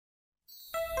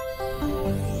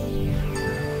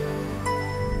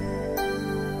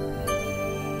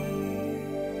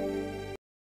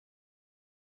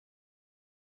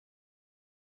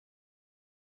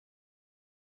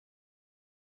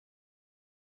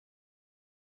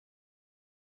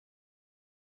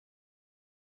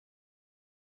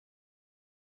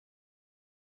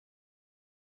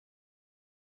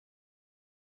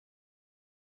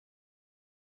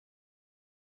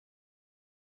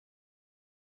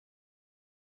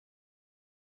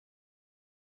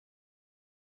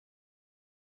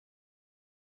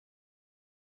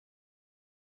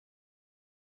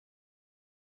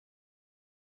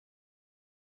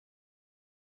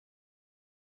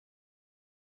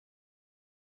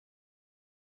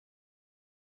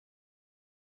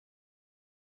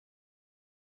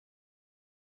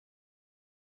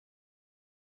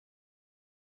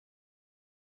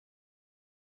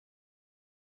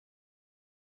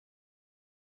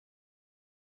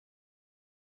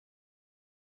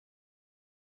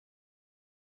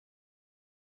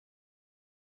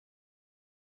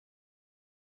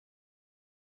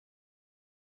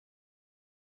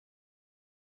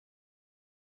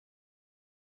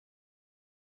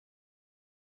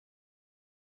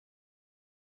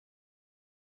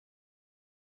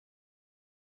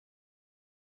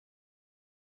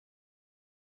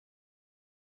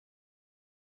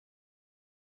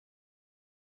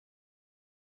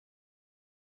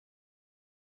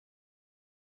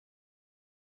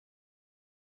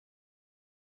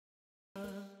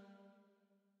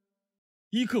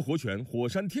1克活泉火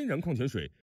山天然矿泉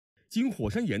水，经火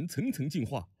山岩层层净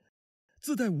化，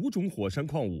自带5种火山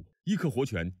矿物。1克活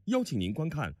泉邀请您观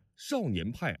看《少年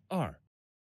派2》。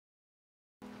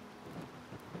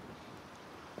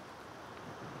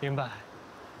明白，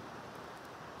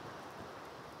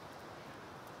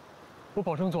我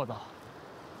保证做到。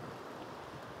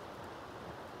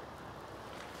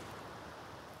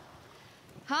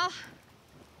好，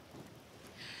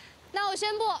那我宣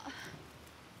布，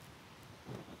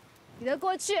你的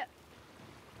过去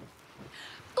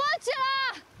过去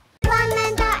了。我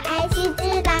们都爱喜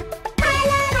之郎，快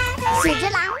乐来！喜之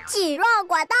郎体弱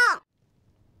果冻。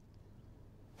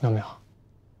苗苗，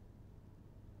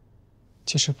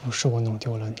其实不是我弄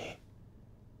丢了你，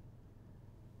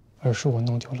而是我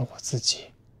弄丢了我自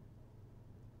己。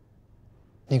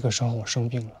那个时候我生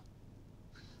病了，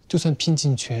就算拼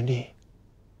尽全力，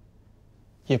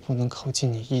也不能靠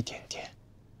近你一点点。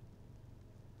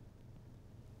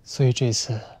所以这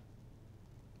次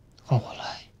换我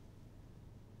来。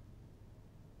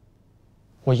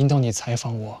我引导你采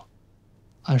访我，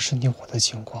暗示你我的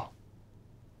情况，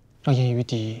让言语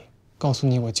底告诉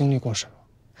你我经历过什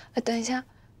么。等一下，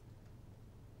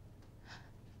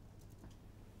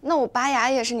那我拔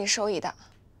牙也是你授意的？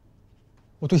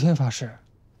我对天发誓，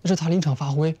那是他临场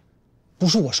发挥，不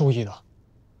是我授意的。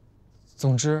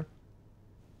总之，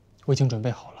我已经准备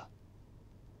好了，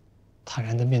坦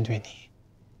然地面对你。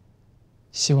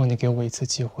希望你给我一次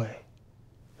机会，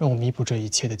让我弥补这一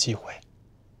切的机会。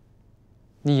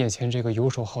你眼前这个游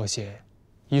手好闲、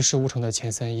一事无成的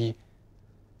前3一，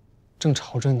正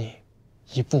朝着你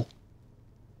一步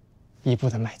一步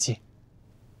地迈进。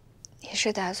你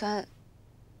是打算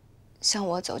向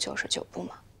我走99步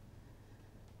吗？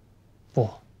不，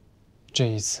这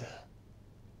一次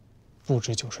不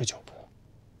止99步。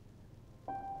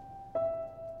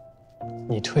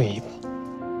你退一步，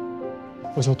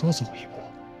我就多走一步；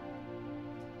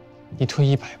你退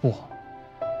100步，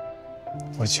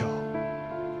我就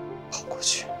跑过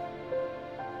去。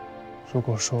如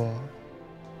果说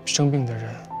生病的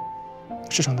人，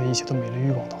世上的一切都没了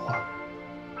欲望的话，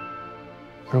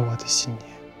而我的信念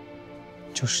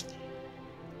就是你。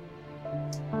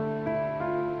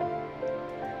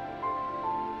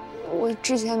我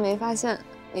之前没发现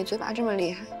你嘴巴这么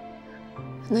厉害，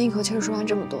能一口气说完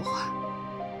这么多话。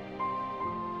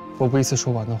我不一次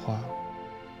说完的话，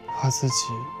怕自己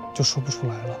就说不出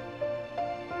来了。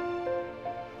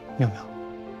妙妙，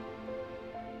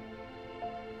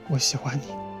我喜欢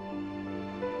你，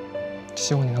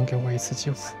希望你能给我一次机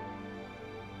会。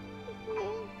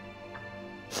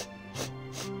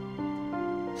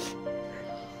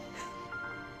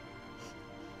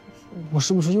我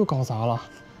是不是又搞砸了？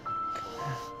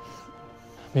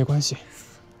没关系，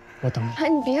我等你。哎，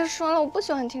你别说了，我不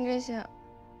喜欢听这些。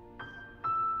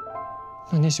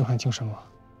那你喜欢听什么？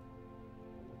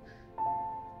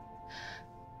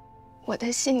我的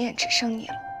信念只剩你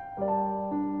了，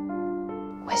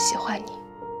我喜欢你。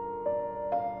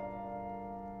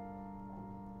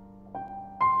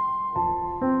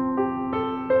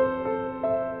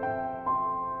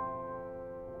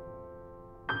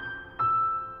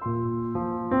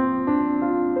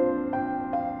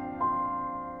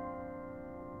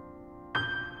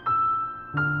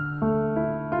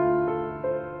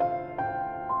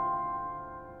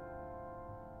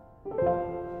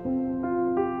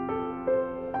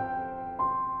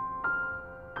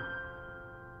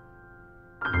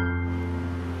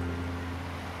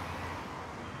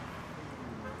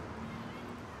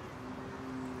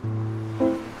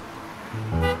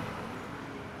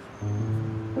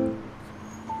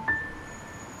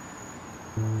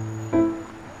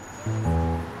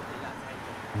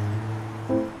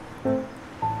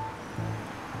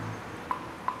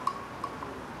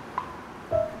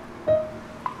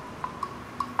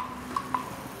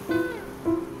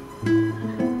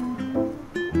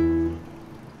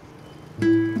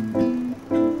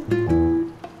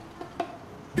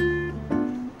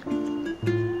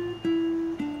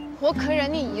我可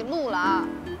忍你一路了啊！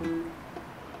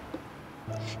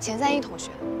前3一同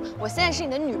学，我现在是你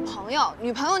的女朋友，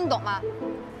女朋友你懂吗？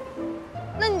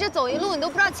那你这走一路，你都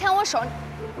不知道牵我手，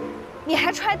你还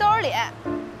揣兜里，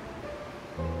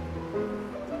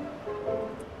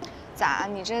咋？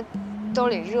你这兜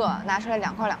里热，拿出来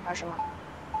2块2块是吗？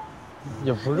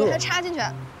也不热。你还插进去，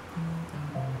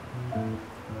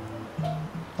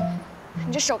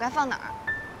你这手该放哪儿？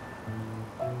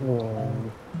我。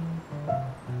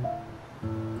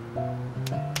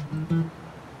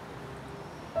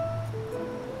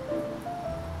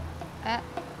哎，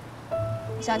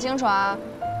想清楚啊！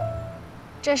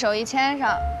这手一牵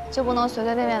上，就不能随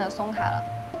随便便的松开了，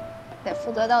得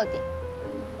负责到底。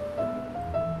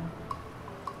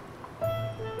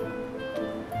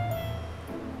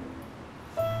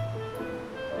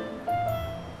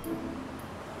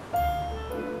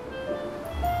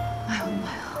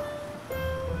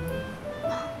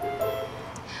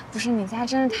是你家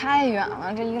真是太远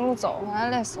了，这一路走回来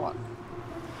累死我了。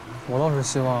我倒是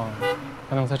希望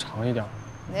还能再长一点。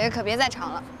你可别再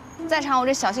长了，再长我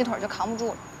这小细腿就扛不住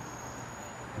了。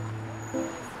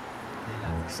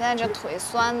现在这腿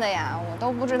酸的呀，我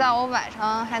都不知道我晚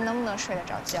上还能不能睡得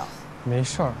着觉。没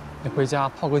事儿，你回家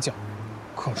泡个脚，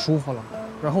可舒服了，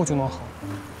然后就能好。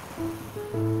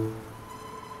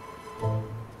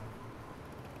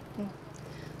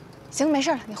行，没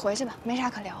事了，你回去吧，没啥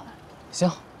可聊的。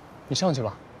行，你上去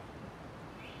吧。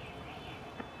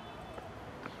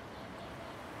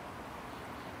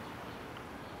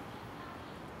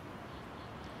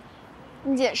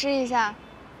你解释一下，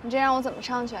你这让我怎么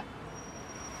上去？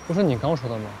不是你刚说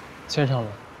的吗？牵上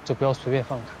了就不要随便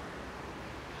放开。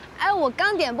哎，我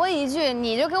刚点播一句，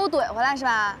你就给我怼回来是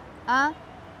吧？啊？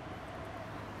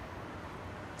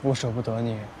我舍不得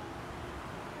你。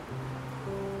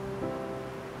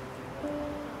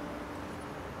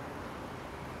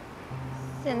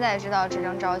现在知道只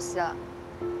争朝夕了，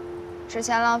之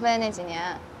前浪费那几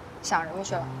年，想什么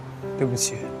去了？对不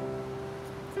起。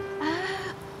啊，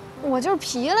我就是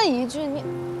皮了一句，你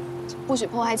不许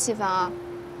破坏气氛啊！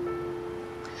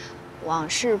往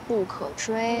事不可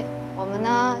追，我们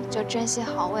呢就珍惜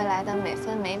好未来的每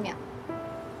分每秒，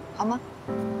好吗？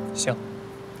行，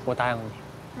我答应你。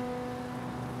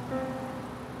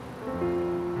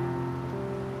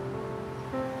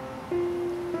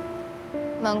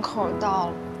门口到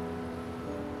了。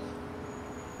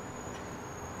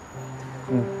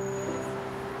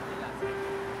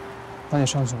那你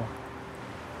上去吧。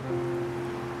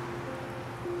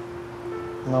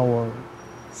那我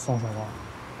放手吧。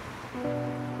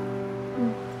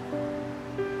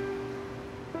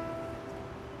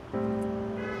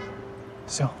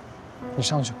行，你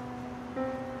上去。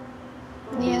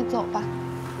你也走吧。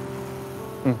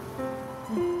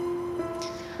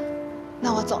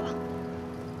那我走了。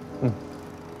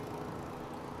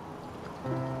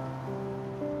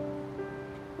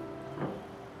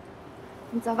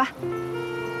你走吧，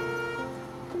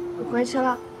我回去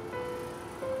了。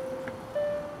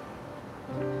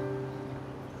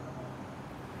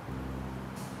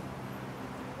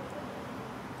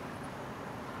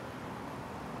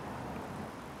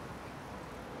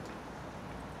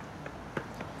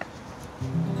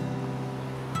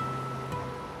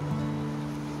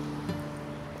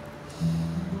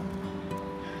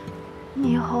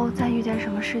你以后再遇见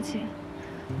什么事情，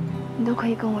你都可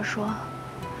以跟我说。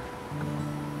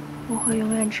我会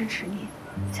永远支持你，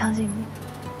相信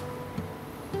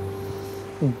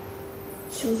你。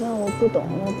就算我不懂，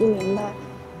我不明白，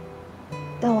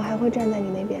但我还会站在你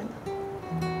那边的。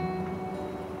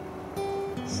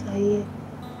所以，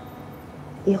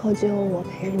以后就由我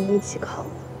陪着你一起扛。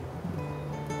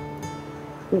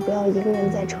你不要一个人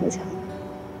再逞强。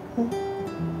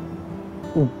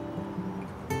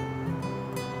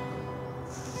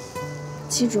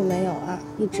记住没有啊？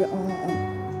一直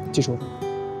记住了。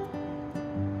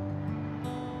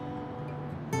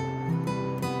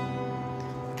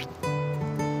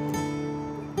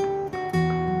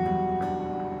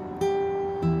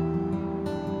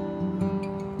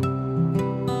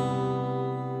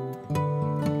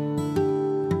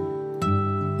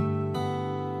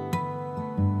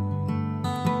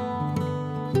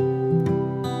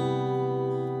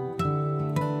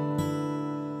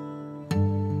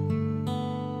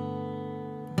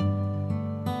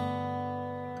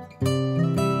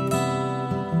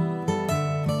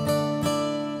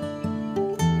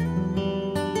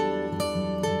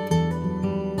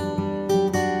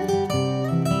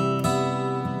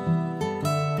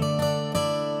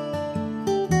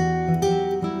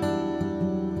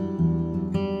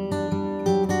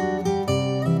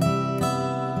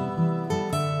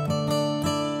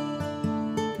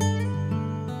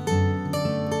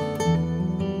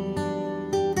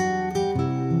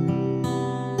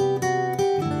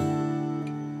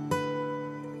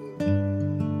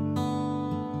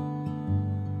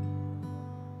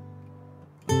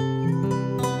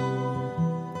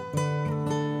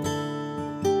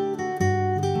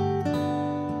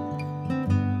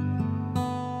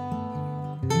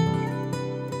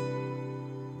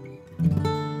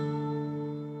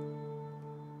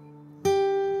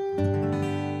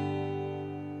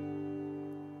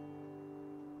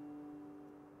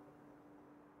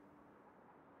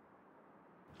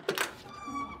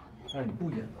但是你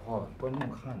不演的话，观众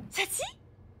看你。小七，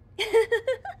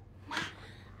妈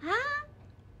啊，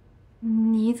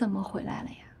你怎么回来了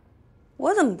呀？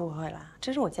我怎么不会了？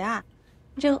这是我家，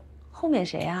这后面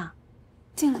谁啊？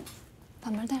进来，把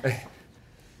门带上。哎，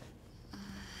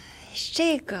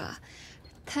这个，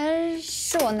他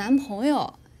是我男朋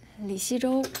友，李西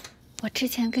周。我之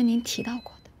前跟您提到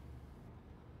过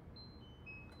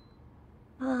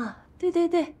的。啊，对对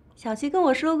对，小七跟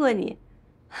我说过你，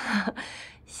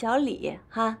小李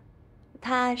哈，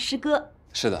他师哥。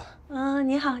是的。嗯，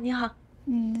你好，你好。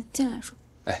进来说。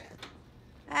哎。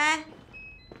哎，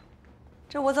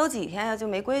这我走几天呀，就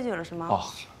没规矩了是吗？哦，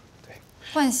对。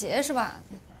换鞋是吧？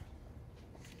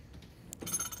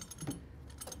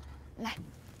来。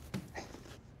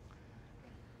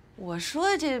我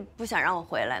说这不想让我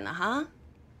回来呢哈。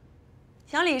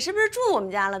小李是不是住我们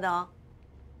家了都？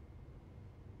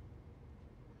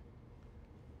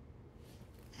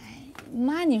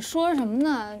妈，你说什么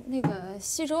呢？那个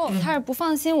西周他是不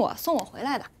放心我，送我回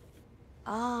来的。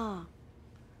哦，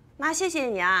那谢谢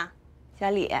你啊，小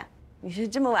李，你是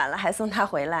这么晚了还送他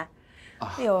回来？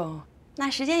哎呦，那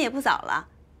时间也不早了，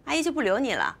阿姨就不留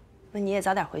你了，那你也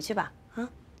早点回去吧。啊。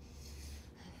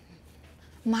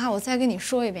妈，我再跟你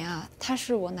说一遍啊，他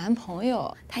是我男朋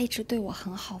友，他一直对我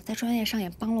很好，在专业上也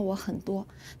帮了我很多。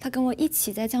他跟我一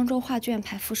起在江州画卷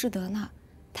排浮士德呢，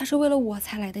他是为了我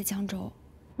才来的江州。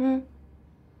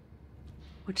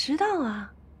我知道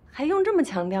啊，还用这么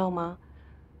强调吗？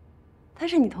他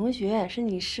是你同学，是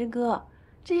你师哥，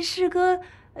这师哥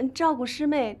照顾师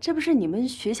妹，这不是你们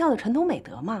学校的传统美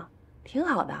德吗？挺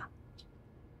好的。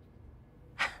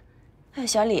哎，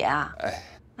小李啊，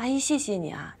阿姨谢谢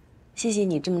你啊，谢谢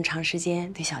你这么长时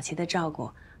间对小七的照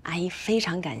顾，阿姨非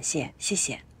常感谢，谢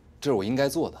谢。这是我应该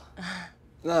做的。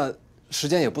那时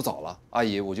间也不早了，阿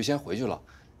姨，我就先回去了，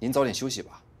您早点休息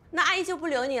吧。那阿姨就不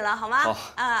留你了，好吗？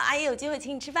好。阿姨有机会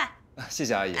请你吃饭。谢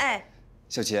谢阿姨。哎，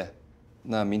小七，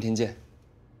那明天见。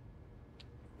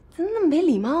怎么那么没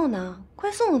礼貌呢？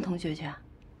快送送同学去。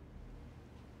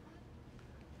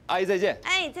阿姨再见。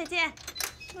哎，再见，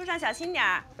路上小心点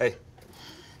儿。哎，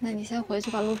那你先回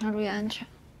去吧，路上注意安全。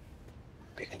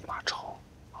别跟你妈吵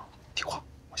啊！听话，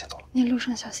我先走了。你路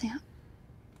上小心啊。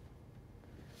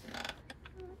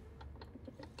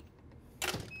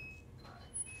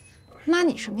妈，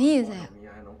你什么意思呀？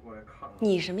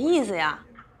你什么意思呀？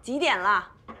几点了？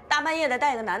大半夜的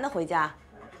带个男的回家？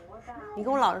你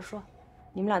跟我老实说，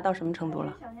你们俩到什么程度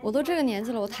了？我都这个年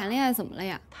纪了，我谈恋爱怎么了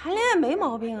呀？谈恋爱没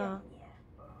毛病啊，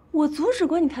我阻止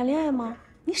过你谈恋爱吗？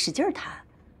你使劲谈，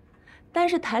但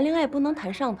是谈恋爱不能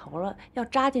谈上头了，要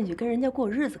扎进去跟人家过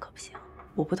日子可不行，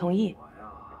我不同意。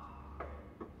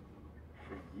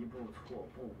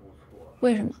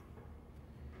为什么？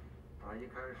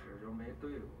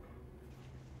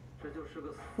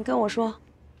你跟我说，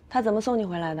他怎么送你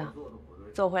回来的？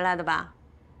走回来的吧？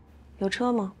有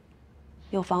车吗？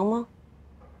有房吗？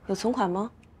有存款吗？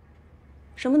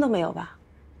什么都没有吧？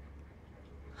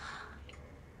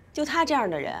就他这样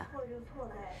的人，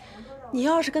你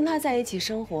要是跟他在一起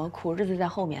生活，苦日子在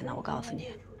后面呢。我告诉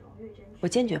你，我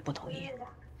坚决不同意。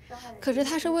可是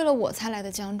他是为了我才来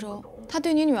的江州，他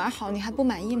对你女儿好，你还不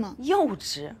满意吗？幼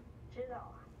稚，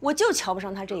我就瞧不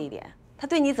上他这一点。他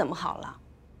对你怎么好了？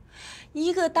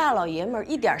一个大老爷们儿，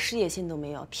一点事业心都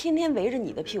没有，天天围着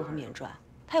你的屁股后面转，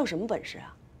他有什么本事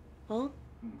啊？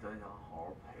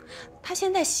他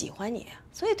现在喜欢你，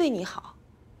所以对你好。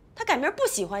他改明儿不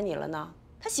喜欢你了呢？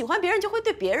他喜欢别人就会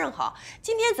对别人好。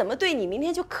今天怎么对你，明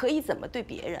天就可以怎么对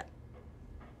别人。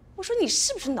我说你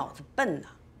是不是脑子笨呢？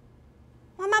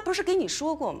妈妈不是给你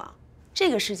说过吗？这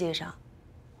个世界上，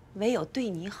唯有对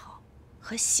你好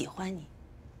和喜欢你，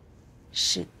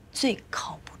是最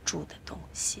靠不住的东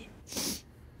西。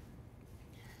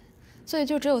所以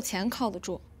就只有钱靠得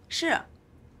住。是。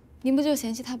您不就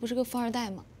嫌弃他不是个富二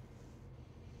代吗？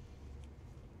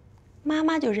妈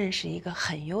妈就认识一个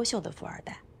很优秀的富二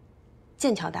代，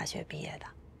剑桥大学毕业的，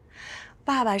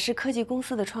爸爸是科技公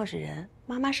司的创始人，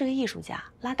妈妈是个艺术家，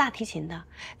拉大提琴的，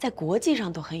在国际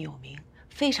上都很有名，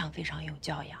非常非常有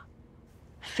教养，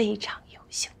非常优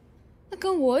秀。那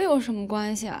跟我有什么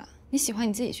关系啊？你喜欢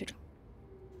你自己去找。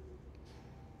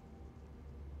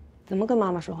怎么跟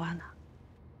妈妈说话呢？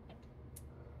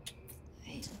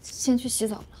哎，先去洗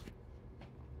澡了。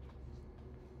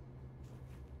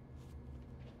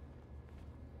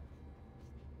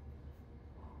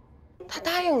他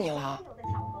答应你了？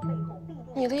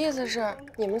你的意思是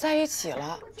你们在一起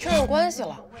了，确认关系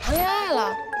了，谈恋爱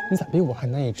了？你咋比我还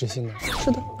难以置信呢？是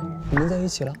的，我们在一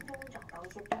起了。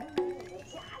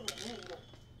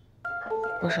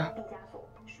不是，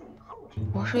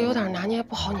我是有点拿捏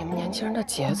不好你们年轻人的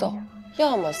节奏，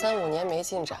要么3、5年没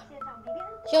进展，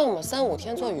要么3、5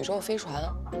天坐宇宙飞船。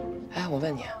哎，我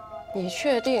问你，你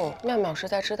确定妙妙是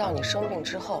在知道你生病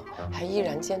之后，还依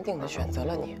然坚定地选择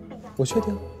了你？我确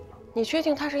定。你确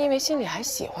定他是因为心里还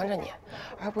喜欢着你，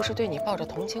而不是对你抱着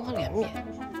同情和怜悯？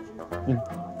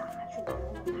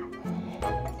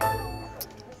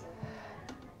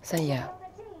三爷，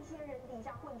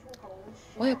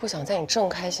我也不想在你正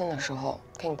开心的时候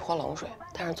给你泼冷水，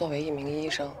但是作为一名医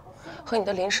生和你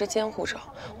的临时监护者，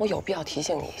我有必要提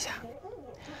醒你一下：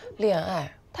恋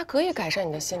爱它可以改善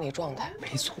你的心理状态，没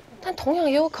错，但同样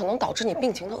也有可能导致你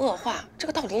病情的恶化。这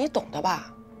个道理你懂的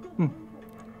吧？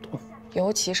懂。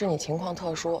尤其是你情况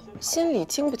特殊，心里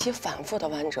经不起反复的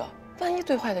弯折，万一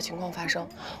最坏的情况发生，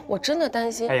我真的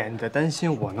担心。哎呀，你的担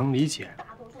心我能理解，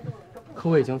可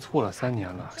我已经错了3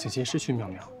年了，险些失去妙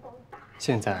妙。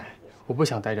现在我不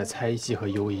想带着猜忌和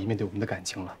犹疑面对我们的感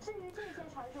情了，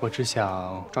我只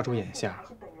想抓住眼下，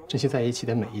珍惜在一起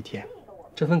的每一天。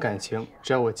这份感情，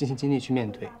只要我尽心尽力去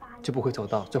面对，就不会走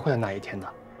到最坏的那一天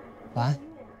的。晚安，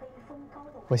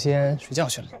我先睡觉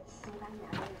去了。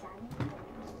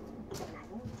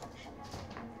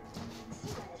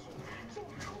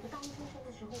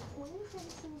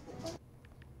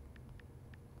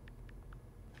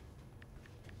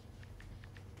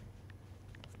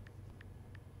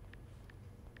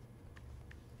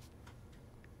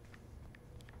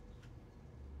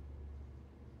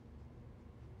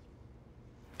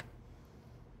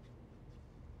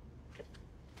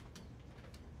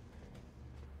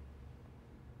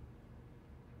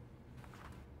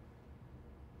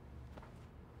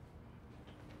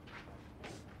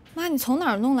妈，你从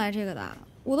哪儿弄来这个的？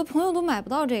我的朋友都买不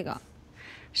到这个。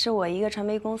是我一个传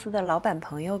媒公司的老板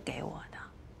朋友给我的。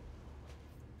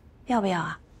要不要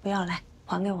啊？不要，来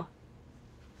还给我。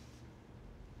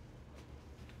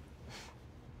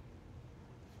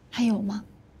还有吗？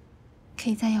可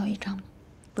以再要一张吗？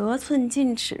得寸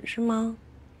进尺是吗？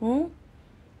嗯，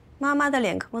妈妈的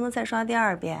脸可不能再刷第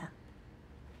2遍。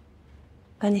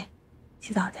赶紧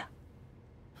洗澡去。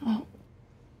哦。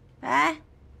来。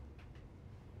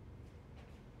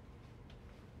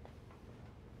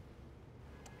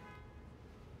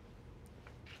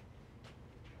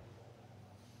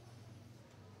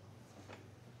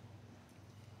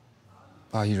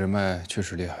阿姨人脉确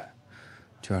实厉害，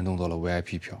居然弄到了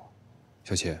VIP 票。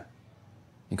小姐，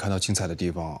你看到精彩的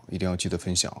地方一定要记得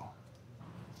分享。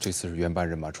这次是原班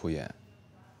人马出演，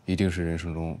一定是人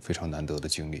生中非常难得的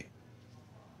经历。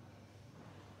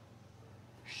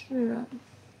是啊，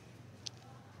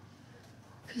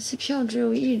可惜票只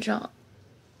有1张。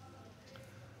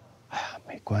哎呀，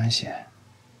没关系，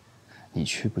你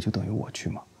去不就等于我去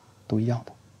吗？都一样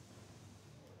的。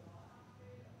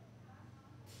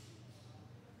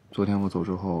昨天我走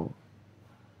之后，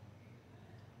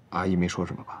阿姨没说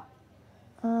什么吧？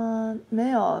没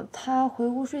有，她回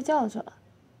屋睡觉去了。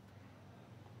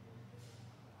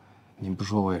你不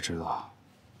说我也知道，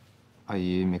阿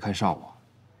姨没看上我，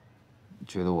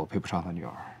觉得我配不上她女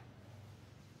儿。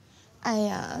哎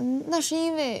呀，那是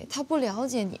因为她不了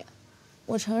解你。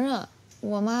我承认，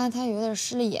我妈她有点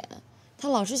势利眼，她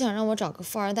老是想让我找个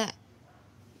富二代，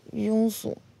庸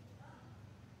俗。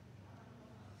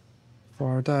富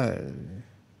二代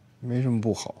没什么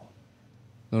不好，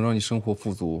能让你生活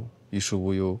富足，衣食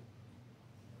无忧，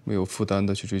没有负担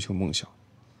的去追求梦想。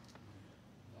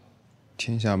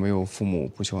天下没有父母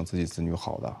不希望自己子女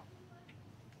好的，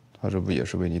他这不也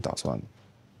是为你打算的？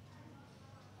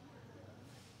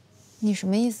你什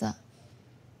么意思啊？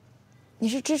你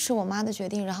是支持我妈的决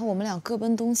定，然后我们俩各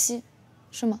奔东西，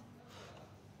是吗？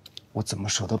我怎么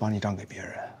舍得把你让给别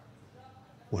人？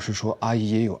我是说，阿姨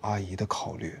也有阿姨的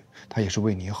考虑，她也是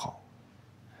为你好。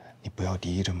你不要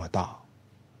敌意这么大，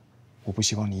我不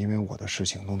希望你因为我的事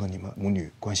情弄得你们母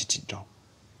女关系紧张。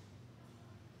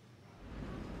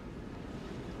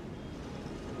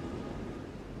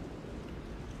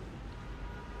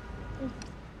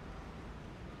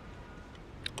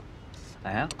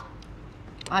哎，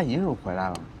阿姨又回来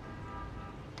了，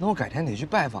那我改天得去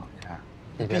拜访去。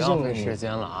你别浪费时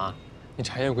间了啊！你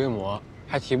产业规模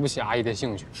还提不起阿姨的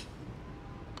兴趣。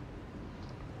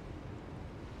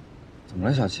怎么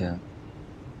了，小七？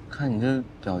看你这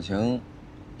表情，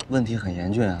问题很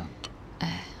严峻啊。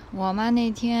哎，我妈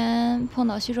那天碰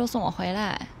到西周送我回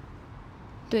来，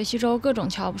对西周各种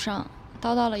瞧不上，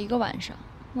叨叨了1个晚上，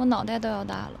我脑袋都要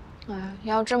大了。哎，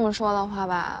要这么说的话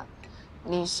吧，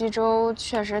李西周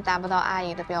确实达不到阿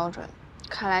姨的标准，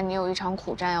看来你有一场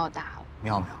苦战要打了。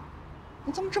妙妙，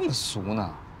你怎么这么俗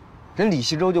呢？人李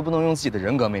西周就不能用自己的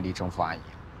人格魅力征服阿姨？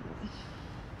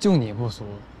就你不俗，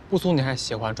不俗你还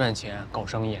喜欢赚钱搞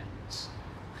生意。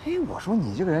嘿，我说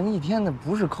你这个人一天的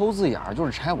不是抠字眼儿就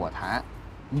是拆我台，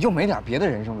你就没点别的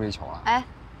人生追求了？哎，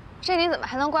这你怎么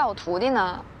还能怪我徒弟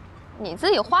呢？你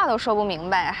自己话都说不明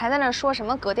白，还在那说什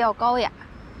么格调高雅？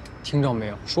听着没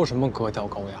有？说什么格调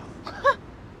高雅？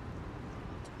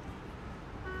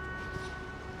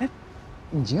哎，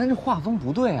你今天这画风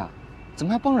不对啊，怎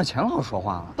么还帮着钱老师说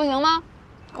话了？不行吗？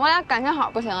我俩感情好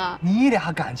不行啊？你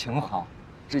俩感情好，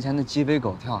之前的鸡飞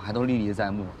狗跳还都历历在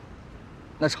目。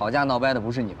那吵架闹掰的不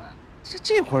是你们，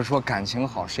这会儿说感情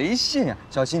好，谁信呀？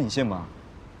小七，你信吗？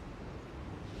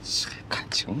感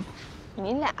情？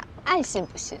你俩爱信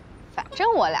不信，反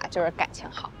正我俩就是感情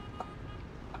好。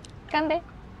干杯！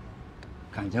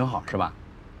感情好是吧？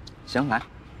行，来。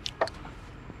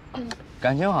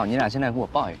感情好，你俩现在给我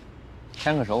抱一个，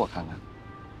牵个手我看看。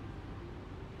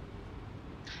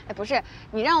哎，不是，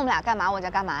你让我们俩干嘛我就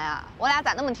干嘛呀？我俩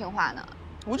咋那么听话呢？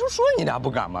我就说你俩不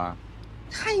敢吗？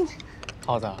嗨，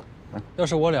耗子，要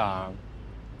是我俩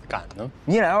敢呢？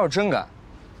你俩要是真敢，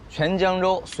全江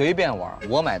州随便玩，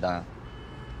我买单。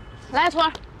来，徒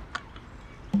儿。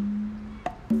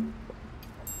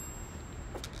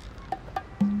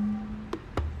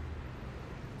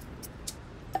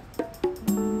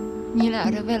你俩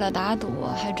这为了打赌，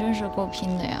还真是够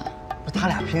拼的呀！他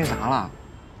俩拼啥了？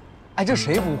哎，这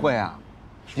谁不会啊？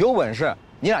有本事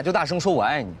你俩就大声说我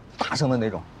爱你，大声的那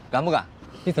种，敢不敢？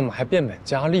你怎么还变本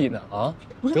加厉呢？啊，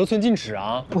得寸进尺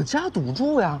啊！我家赌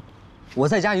注呀，我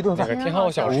再加一顿饭。你是天号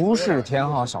小厨？不是天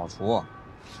号小厨，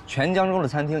全江州的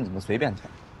餐厅你们随便挑。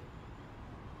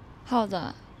耗子，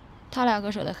他俩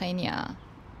可舍得黑你啊！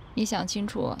你想清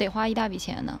楚，得花一大笔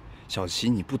钱呢。小齐，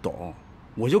你不懂，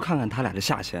我就看看他俩的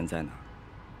下限在哪儿。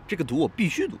这个赌我必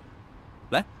须赌。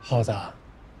来，耗子，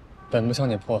本不想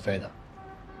你破费的，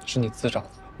是你自找的。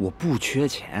我不缺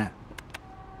钱。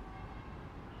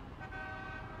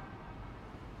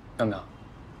妙妙，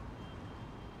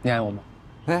你爱我吗？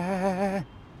哎，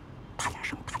大点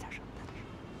声，大点声，大点声。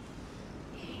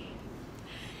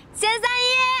钱三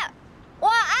一，我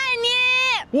爱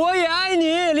你。我也爱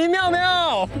你，林妙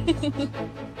妙。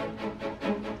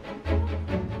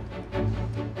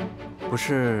不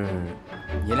是，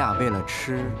你俩为了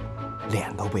吃，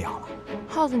脸都不要了。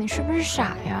耗子，你是不是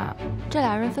傻呀？这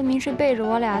俩人分明是背着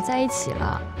我俩在一起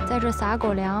了，在这撒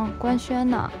狗粮官宣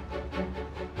呢。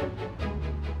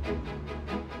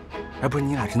哎，不是，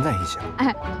你俩真在一起了？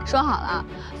哎，说好了，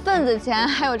份子钱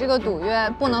还有这个赌约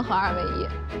不能合二为一。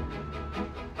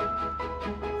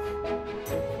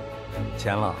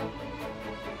签了，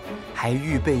还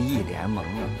预备役联盟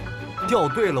呢，调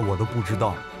对了我都不知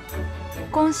道。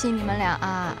恭喜你们俩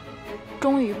啊，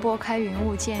终于拨开云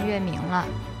雾见月明了。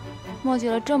磨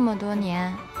叽了这么多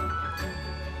年，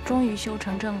终于修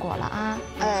成正果了啊！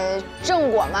正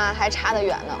果嘛还差得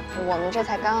远呢，我们这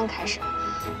才刚刚开始。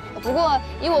不过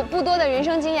以我不多的人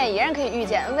生经验，依然可以预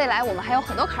见未来我们还有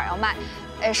很多坎要迈，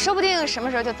说不定什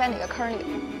么时候就栽哪个坑里了。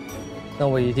那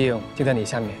我一定盯在你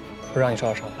下面，不让你受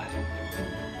到伤害。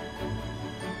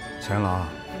钱郎，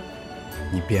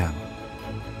你变了，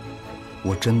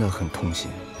我真的很痛心。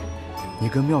你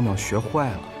跟妙妙学坏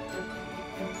了，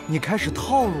你开始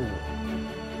套路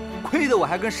我，亏得我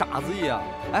还跟傻子一样，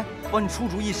哎，帮你出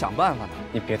主意想办法呢。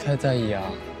你别太在意啊，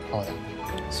耗子。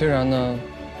虽然呢，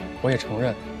我也承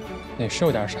认你是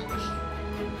有点傻，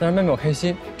但是妹妹我开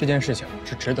心这件事情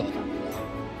是值得的。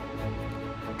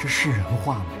这是人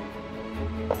话吗？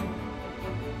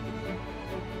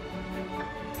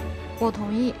我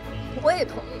同意。我也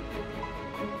同意。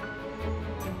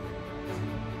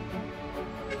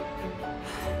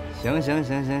行，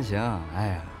哎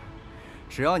呀，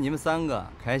只要你们三个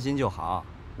开心就好。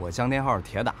我江天浩是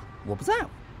铁打，我不在乎。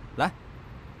来，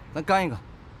咱干一个。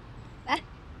来，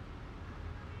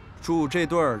祝这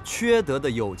对缺德的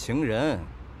有情人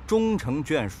终成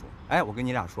眷属。哎，我跟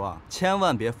你俩说啊，千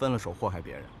万别分了手祸害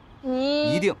别人，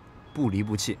你一定不离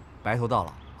不弃，白头到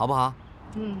老，好不好？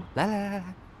嗯。来。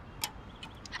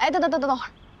哎，等会儿，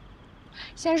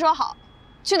先说好，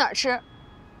去哪儿吃？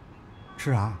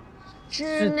吃啥？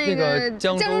吃那个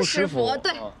江州食府。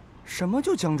对。什么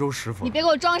叫江州食府？你别给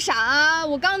我装傻啊！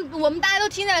我们大家都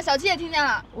听见了，小七也听见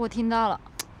了。我听到了。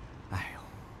哎呦，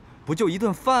不就一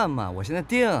顿饭吗？我现在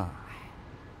订。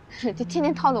这天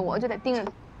天套着我，就得盯着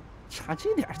他。差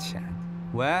这点钱。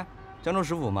喂，江州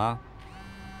食府吗？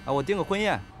啊，我订个婚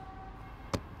宴，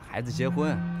孩子结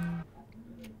婚。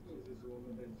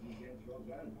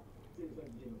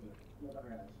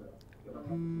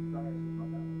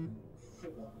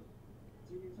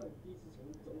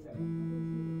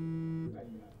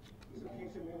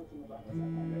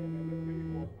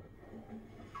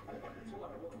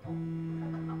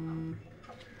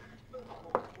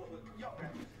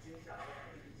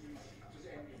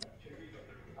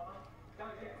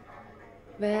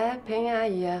喂，裴云阿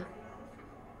姨，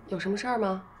有什么事儿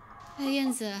吗？哎，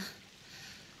燕子，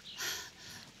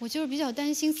我就是比较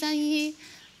担心三一。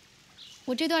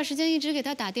我这段时间一直给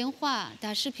他打电话、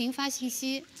打视频、发信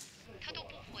息，他都不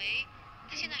回。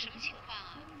他现在什么情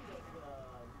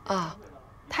况啊？啊，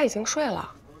他已经睡了。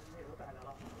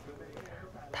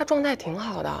他状态挺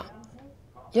好的。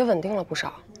也稳定了不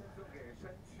少。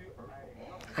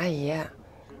阿姨，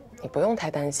你不用太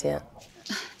担心。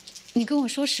你跟我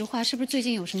说实话，是不是最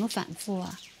近有什么反复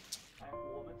啊？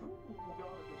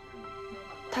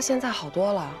他现在好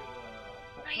多了。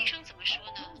那医生怎么说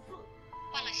呢？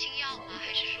换了新药吗？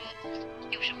还是说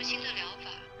有什么新的疗法？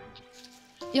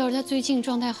要是他最近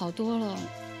状态好多了，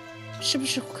是不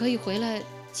是可以回来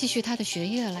继续他的学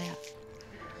业了呀？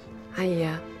阿姨，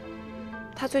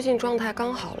他最近状态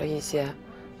刚好了一些，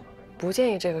不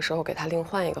建议这个时候给他另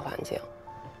换一个环境，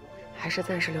还是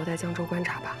暂时留在江州观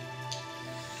察吧。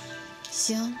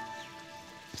行，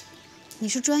你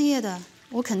是专业的，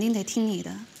我肯定得听你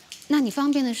的。那你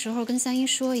方便的时候跟三一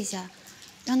说一下，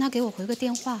让他给我回个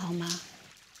电话好吗？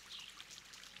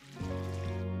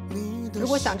如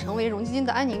果想成为容积金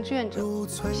的安宁志愿者，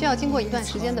需要经过一段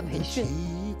时间的培训。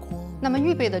那么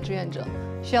预备的志愿者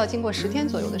需要经过10天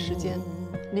左右的时间，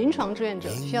临床志愿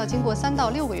者需要经过3到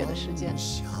6个月的时间。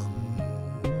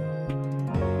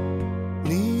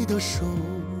你的手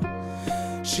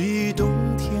是冬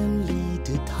天里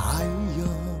的太阳，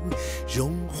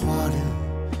融化了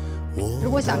我。如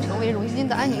果想成为容积金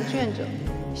的安宁志愿者，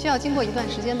需要经过一段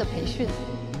时间的培训。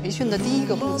培训的第一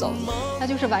个步骤，那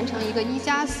就是完成一个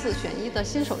1+4选1的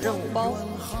新手任务包。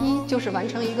1就是完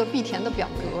成一个必填的表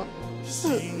格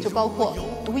，4就包括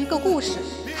读一个故事、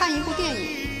看一部电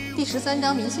影、第13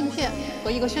张明信片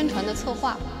和一个宣传的策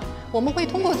划。我们会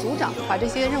通过组长把这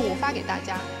些任务发给大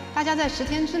家，大家在10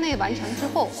天之内完成之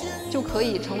后，就可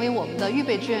以成为我们的预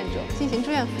备志愿者，进行志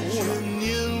愿服务了。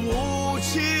年无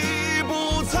期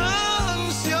不曾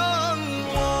相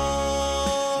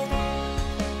忘，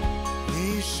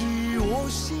你是我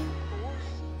心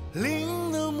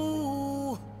灵的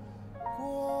目光。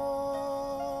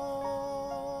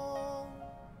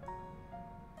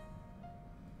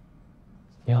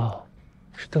你好，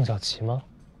是邓小琪吗？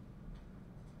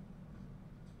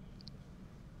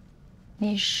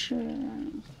你是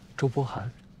周波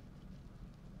涵。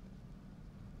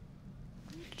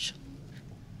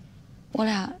我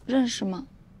俩认识吗？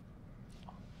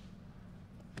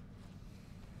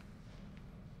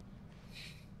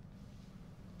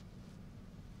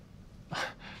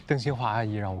邓新华阿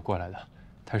姨让我过来的，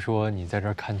她说你在这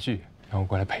儿看剧，让我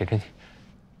过来陪着你。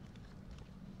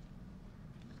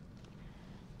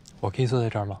我可以坐在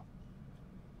这儿吗？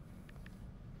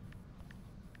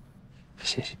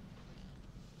谢谢。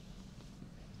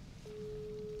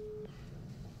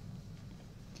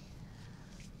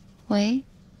喂，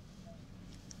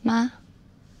妈，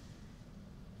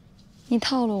你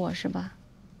套路我是吧？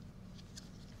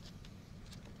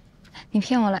你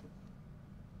骗我来？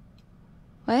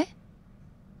喂？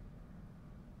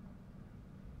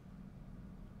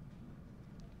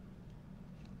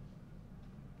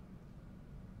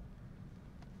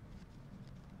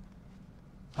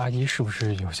阿姨是不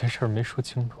是有些事儿没说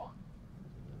清楚？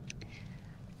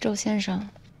周先生，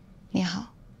你好。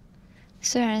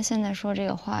虽然现在说这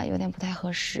个话有点不太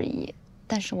合时宜，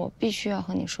但是我必须要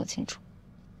和你说清楚。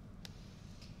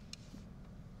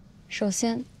首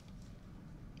先，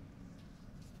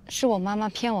是我妈妈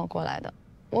骗我过来的，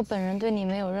我本人对你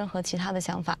没有任何其他的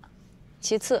想法。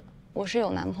其次，我是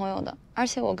有男朋友的，而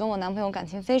且我跟我男朋友感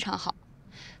情非常好。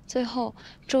最后，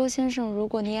周先生，如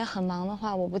果你也很忙的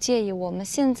话，我不介意，我们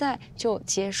现在就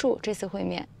结束这次会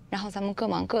面，然后咱们各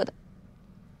忙各的。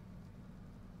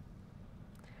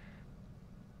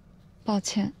抱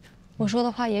歉，我说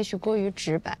的话也许过于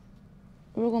直白，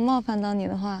如果冒犯到你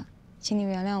的话，请你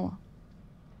原谅我。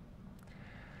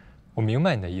我明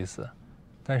白你的意思，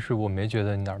但是我没觉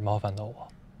得你哪儿冒犯到我，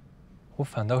我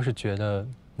反倒是觉得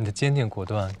你的坚定果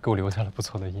断给我留下了不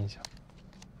错的印象。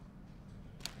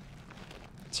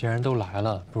既然都来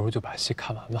了，不如就把戏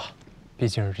看完吧，毕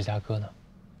竟是芝加哥呢。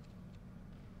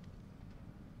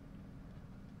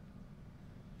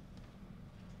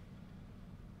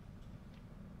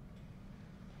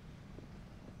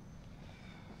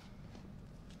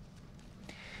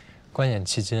观演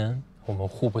期间，我们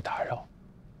互不打扰。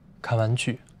看完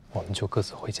剧，我们就各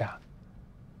自回家，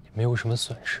也没有什么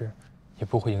损失，也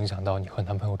不会影响到你和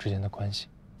男朋友之间的关系。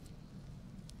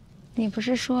你不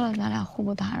是说了咱俩互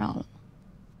不打扰了吗？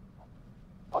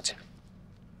抱歉。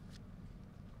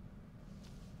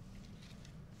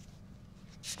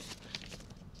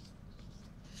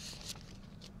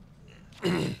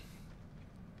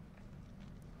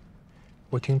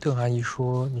我听邓阿姨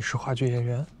说你是话剧演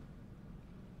员，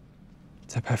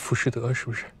在拍《浮士德》是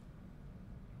不是？《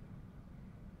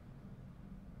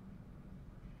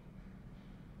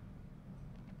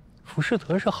浮士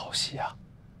德》是好戏啊，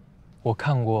我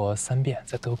看过3遍，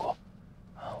在德国，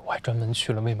我还专门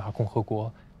去了魏玛共和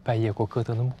国拜谒过歌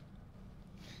德的墓。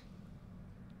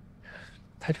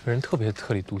他这个人特别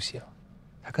特立独行，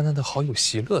他跟他的好友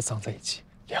席勒葬在一起，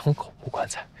两口不棺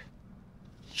材。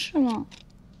是吗？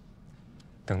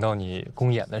等到你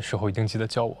公演的时候，一定记得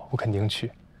叫我，我肯定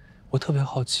去。我特别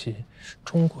好奇，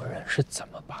中国人是怎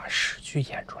么把诗句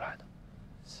演出来的？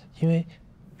因为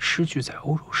诗句在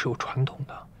欧洲是有传统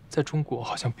的，在中国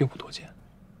好像并不多见。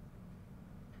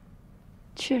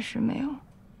确实没有。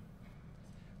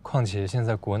况且现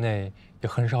在国内也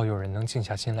很少有人能静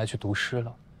下心来去读诗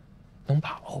了，能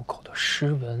把拗口的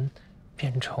诗文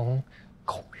变成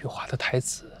口语化的台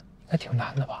词，应该挺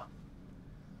难的吧？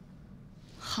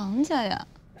行家呀，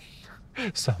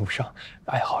算不上，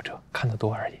爱好者看得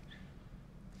多而已。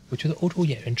我觉得欧洲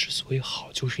演员之所以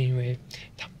好，就是因为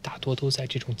他们大多都在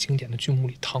这种经典的剧目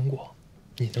里趟过。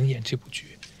你能演这部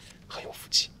剧，很有福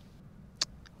气。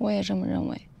我也这么认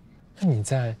为。那你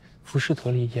在《浮士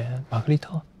德》里演玛格丽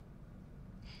特？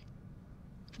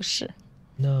不是，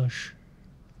那是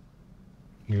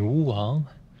女巫王，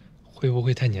会不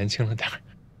会太年轻了点儿？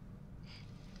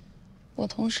我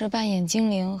同时扮演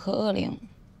精灵和恶灵。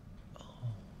哦，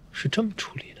是这么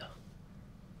处理的，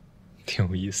挺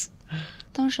有意思。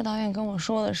当时导演跟我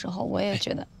说的时候，我也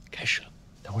觉得。开始了，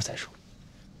等会儿再说。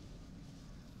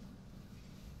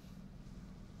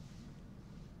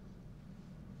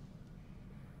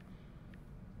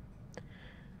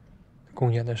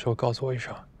公演的时候告诉我一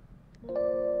声。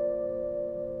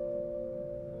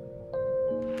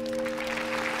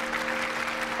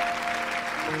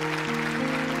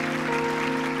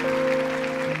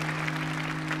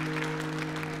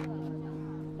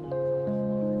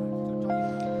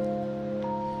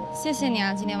谢谢你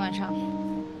啊，今天晚上。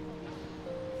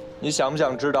你想不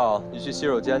想知道你去洗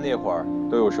手间那会儿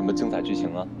都有什么精彩剧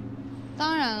情啊？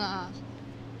当然了。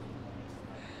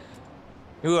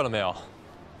你饿了没有？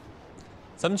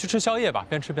咱们去吃宵夜吧，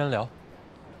边吃边聊。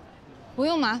不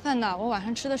用麻烦的，我晚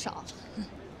上吃的少。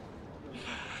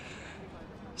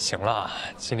行了，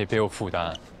心里别有负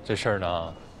担。这事儿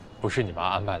呢，不是你妈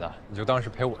安排的，你就当是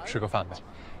陪我吃个饭呗。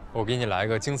我给你来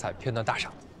个精彩片段大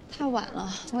赏。太晚了，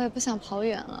我也不想跑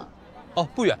远了。哦，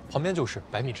不远，旁边就是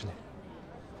100米之内。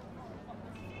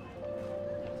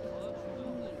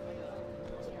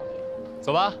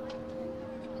走吧。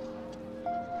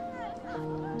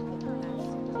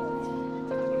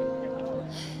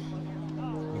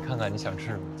你看看你想吃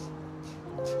什么？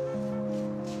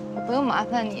我不用麻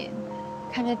烦你，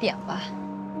看着点吧。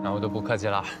那我就不客气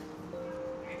了。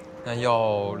那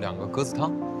要2个鸽子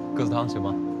汤，鸽子汤行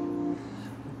吗？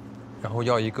然后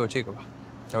要一个这个吧，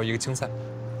要一个青菜。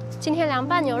今天凉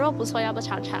拌牛肉不错，要不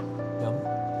尝尝？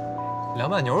凉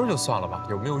拌牛肉就算了吧，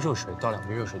有没有热水？倒2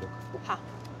杯热水就可以。好，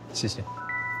谢谢。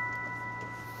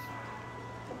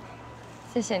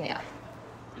谢谢你啊。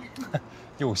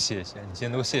又谢谢，你今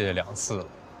天都谢谢2次了，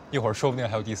一会儿说不定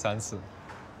还有第3次。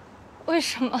为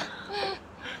什么？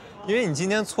因为你今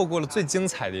天错过了最精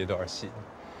彩的一段戏。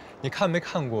你看没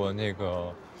看过那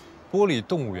个《玻璃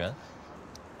动物园》？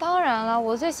当然了，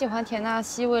我最喜欢田纳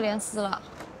西·威廉斯了。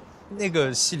那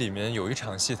个戏里面有一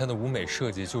场戏，它的舞美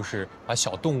设计就是把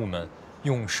小动物们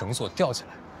用绳索吊起来。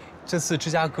这次芝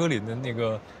加哥里的那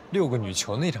个6个女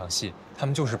囚那场戏，他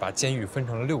们就是把监狱分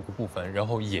成了6个部分，然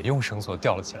后也用绳索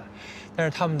吊了起来。但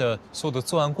是他们的所有的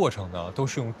作案过程呢，都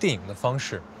是用电影的方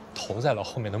式投在了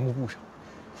后面的幕布上。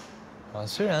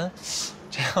虽然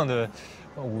这样的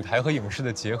舞台和影视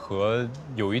的结合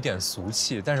有一点俗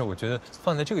气，但是我觉得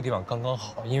放在这个地方刚刚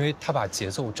好，因为它把节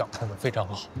奏掌控得非常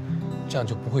好，这样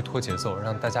就不会拖节奏，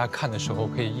让大家看的时候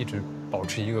可以一直保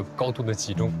持一个高度的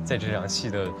集中，在这场戏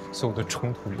的所有的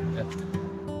冲突里面。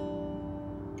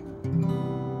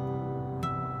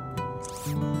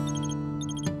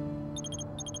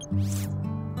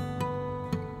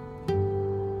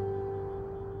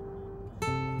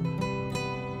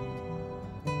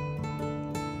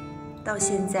到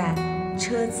现在，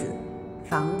车子、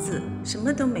房子什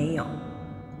么都没有，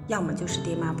要么就是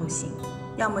爹妈不行，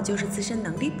要么就是自身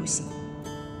能力不行。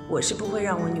我是不会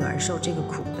让我女儿受这个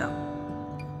苦的。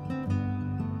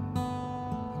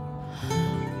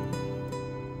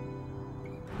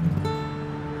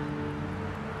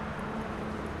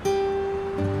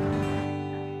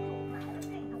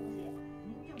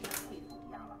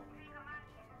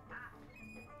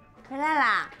回来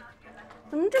啦？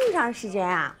怎么这么长时间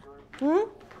啊？那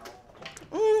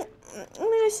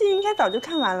个戏应该早就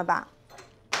看完了吧？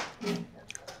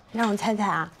让我猜猜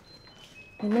啊，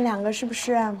你们2个是不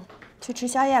是去吃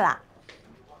宵夜啦？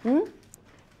你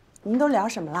们都聊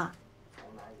什么了？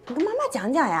你跟妈妈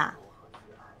讲讲呀。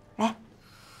哎，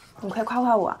你快夸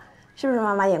夸我，是不是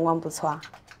妈妈眼光不错？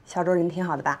小周人挺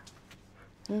好的吧？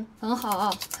很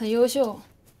好，很优秀，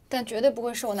但绝对不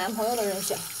会是我男朋友的人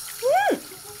选。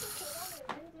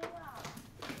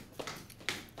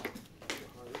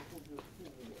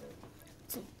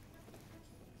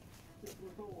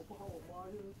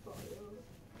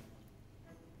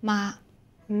妈，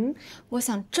我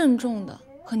想郑重的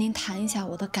和您谈一下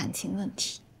我的感情问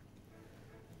题。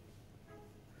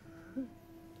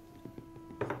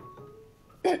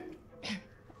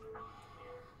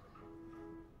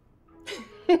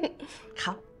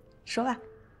好，说吧。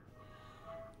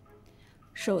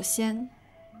首先，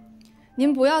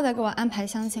您不要再给我安排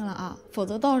相亲了啊，否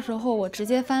则到时候我直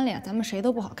接翻脸，咱们谁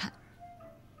都不好看。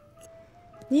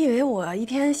你以为我一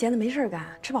天闲的没事干，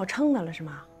吃饱撑的了是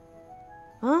吗？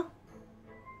啊？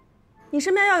你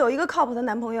身边要有一个靠谱的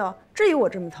男朋友，至于我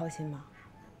这么操心吗？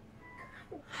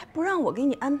还不让我给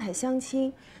你安排相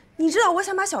亲，你知道我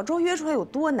想把小周约出来有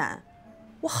多难？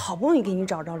我好不容易给你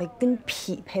找着了跟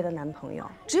匹配的男朋友，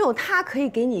只有他可以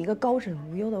给你一个高枕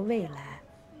无忧的未来。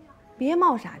别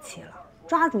冒傻气了，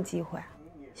抓住机会。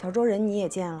小周人你也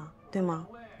见了，对吗？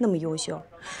那么优秀，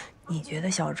你觉得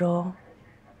小周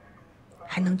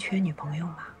还能缺女朋友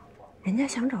吗？人家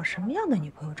想找什么样的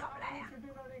女朋友找不来呀？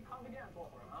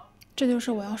这就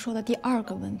是我要说的第2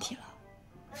个问题了。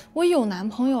我有男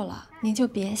朋友了，您就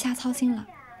别瞎操心了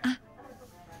啊！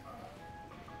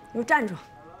你给我站住！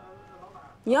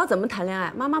你要怎么谈恋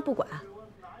爱，妈妈不管。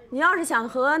你要是想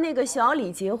和那个小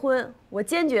李结婚，我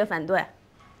坚决反对。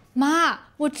妈，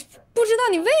我不知道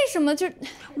你为什么就……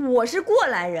我是过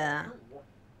来人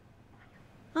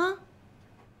啊！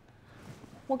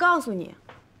我告诉你，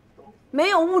没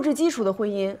有物质基础的婚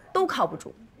姻都靠不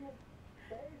住。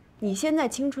你现在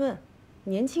青春，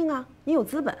年轻啊，你有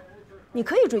资本，你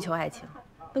可以追求爱情。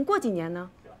等过几年呢，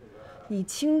你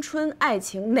青春爱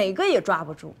情哪个也抓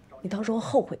不住，你到时候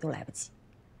后悔都来不及。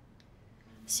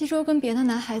西周跟别的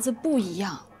男孩子不一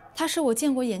样，他是我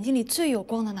见过眼睛里最有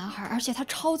光的男孩，而且他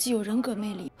超级有人格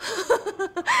魅力。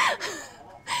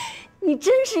你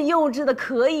真是幼稚的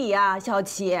可以呀，小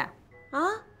琪啊，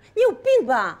你有病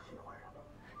吧？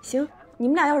行，你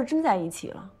们俩要是真在一起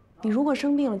了，你如果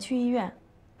生病了去医院，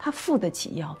他付得起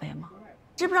医药费吗？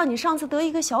知不知道你上次得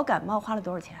一个小感冒花了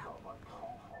多少钱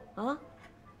啊？啊？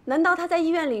难道他在医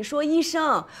院里说，医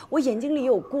生，我眼睛里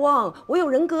有光，我有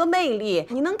人格魅力，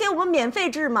你能给我们免费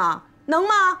治吗？能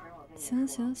吗？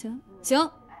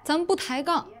行，咱们不抬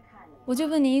杠，我就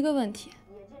问您一个问题：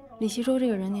李希洲这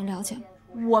个人您了解吗？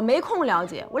我没空了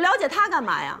解，我了解他干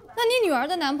嘛呀？那你女儿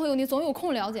的男朋友你总有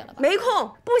空了解了吧？没空，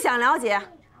不想了解，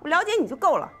我了解你就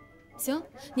够了。行，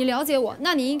你了解我，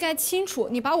那你应该清楚，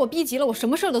你把我逼急了，我什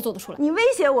么事儿都做得出来。你威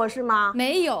胁我是吗？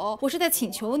没有，我是在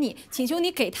请求你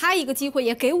给他一个机会，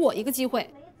也给我一个机会。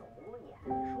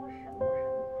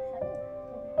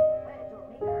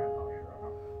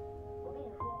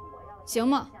行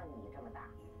吗？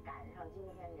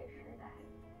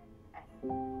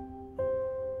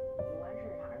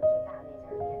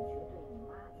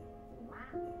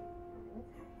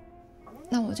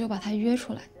那我就把他约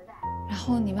出来，然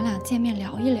后你们俩见面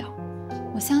聊一聊。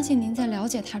我相信您在了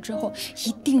解他之后，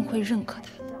一定会认可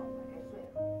他的。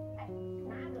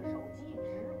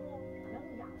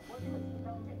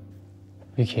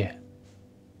Vicky，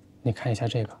 你看一下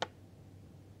这个。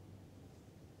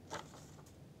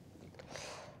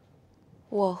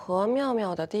我和妙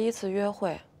妙的第一次约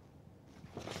会，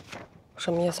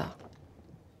什么意思啊？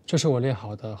这是我列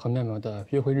好的和妙妙的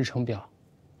约会日程表。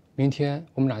明天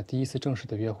我们俩第一次正式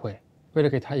的约会，为了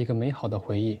给她一个美好的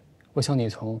回忆，我想你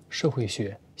从社会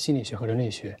学、心理学和人类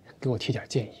学给我提点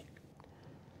建议。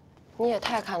你也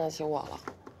太看得起我了，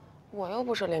我又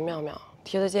不是林妙妙，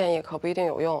提的建议可不一定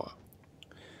有用啊。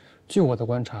据我的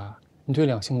观察，你对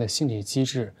两性的心理机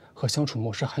制和相处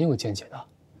模式很有见解的，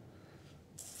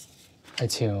还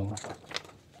请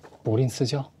不吝赐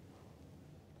教。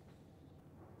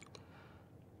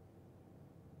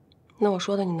那我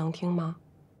说的你能听吗？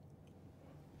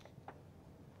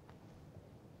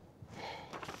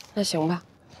那行吧。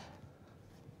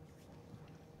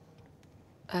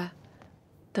哎，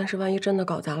但是万一真的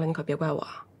搞砸了，你可别怪我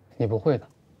啊。你不会的。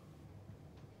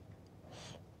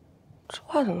这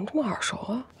话怎么这么耳熟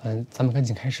啊？咱们赶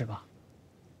紧开始吧。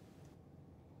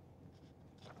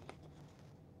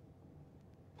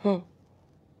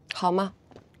好吗？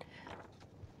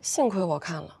幸亏我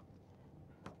看了，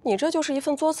你这就是一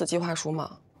份作死计划书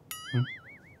嘛。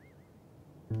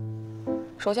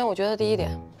首先，我觉得第一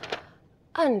点，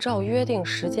按照约定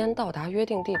时间到达约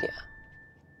定地点，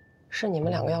是你们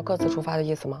两个要各自出发的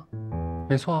意思吗？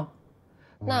没错啊。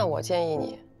那我建议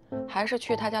你，还是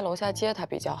去他家楼下接他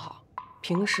比较好。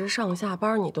平时上下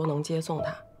班你都能接送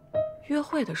他，约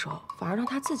会的时候反而让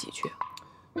他自己去。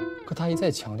可他一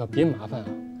再强调别麻烦啊！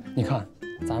你看，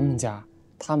咱们家、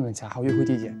他们家还有约会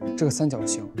地点这个三角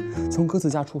形，从各自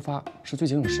家出发是最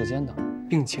节省时间的，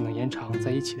并且能延长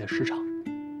在一起的时长。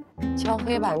敲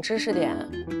黑板知识点，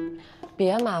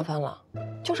别麻烦了，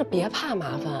就是别怕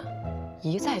麻烦，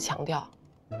一再强调，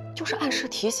就是暗示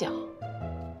提醒。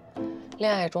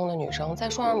恋爱中的女生在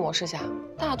双人模式下，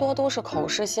大多都是口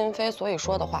是心非，所以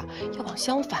说的话要往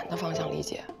相反的方向理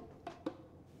解。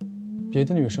别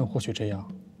的女生或许这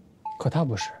样，可她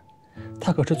不是，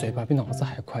她可是嘴巴比脑子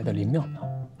还快的林妙妙。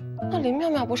那林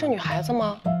妙妙不是女孩子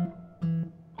吗？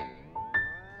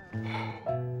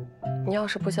你要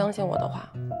是不相信我的话，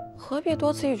何必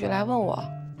多此一举来问我？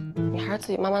你还是自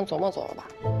己慢慢琢磨琢磨吧。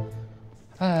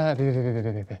哎，别，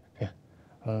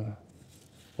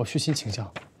我虚心请教，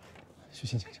虚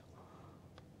心请教。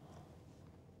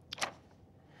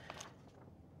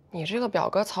你这个表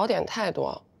格槽点太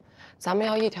多，咱们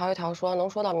要一条一条说，能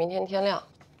说到明天天亮。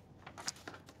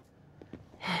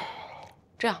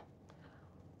这样，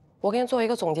我给你做一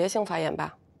个总结性发言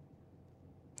吧，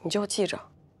你就记着，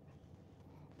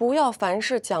不要凡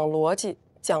事讲逻辑、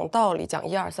讲道理、讲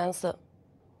1、2、3、4。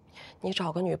你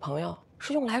找个女朋友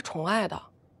是用来宠爱的，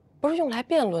不是用来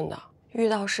辩论的。遇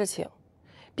到事情，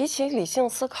比起理性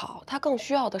思考，她更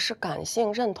需要的是感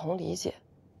性认同、理解，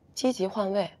积极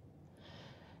换位。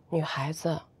女孩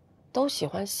子都喜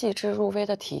欢细致入微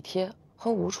的体贴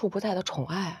和无处不在的宠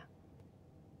爱。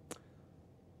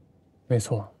没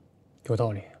错，有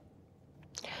道理。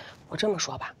我这么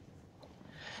说吧，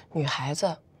女孩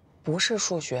子不是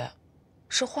数学，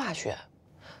是化学，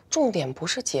重点不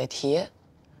是解题，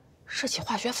是起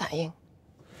化学反应。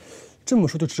这么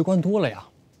说就直观多了呀。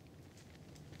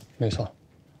没错，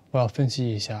我要分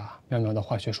析一下妙妙的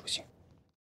化学属性。